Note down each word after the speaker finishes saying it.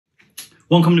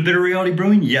Welcome to Bitter Reality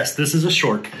Brewing. Yes, this is a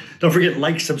short. Don't forget,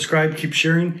 like, subscribe, keep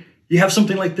sharing. You have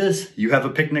something like this, you have a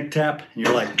picnic tap, and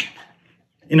you're like,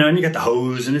 and you got the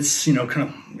hose, and it's, kind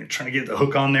of trying to get the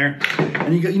hook on there.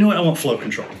 And you go, you know what, I want flow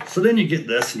control. So then you get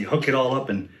this, and you hook it all up,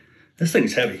 and this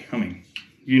thing's heavy. I mean,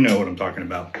 you know what I'm talking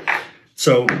about.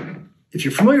 So if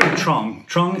you're familiar with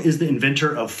Trong is the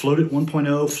inventor of Float It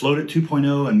 1.0, Float It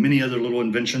 2.0, and many other little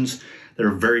inventions that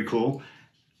are very cool.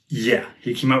 Yeah,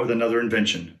 he came out with another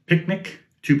invention, Picnic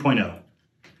 2.0.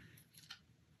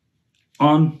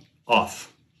 On,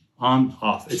 off, on,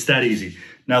 off. It's that easy.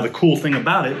 Now, the cool thing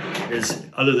about it is,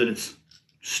 other than it's,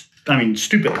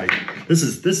 stupid height, this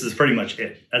is pretty much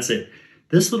it. That's it.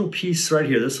 This little piece right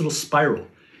here, this little spiral,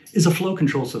 is a flow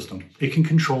control system. It can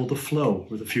control the flow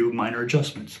with a few minor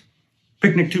adjustments.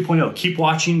 Picnic 2.0. Keep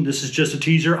watching. This is just a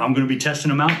teaser. I'm going to be testing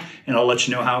them out, and I'll let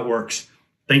you know how it works.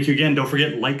 Thank you again. Don't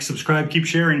forget, like, subscribe, keep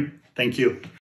sharing. Thank you.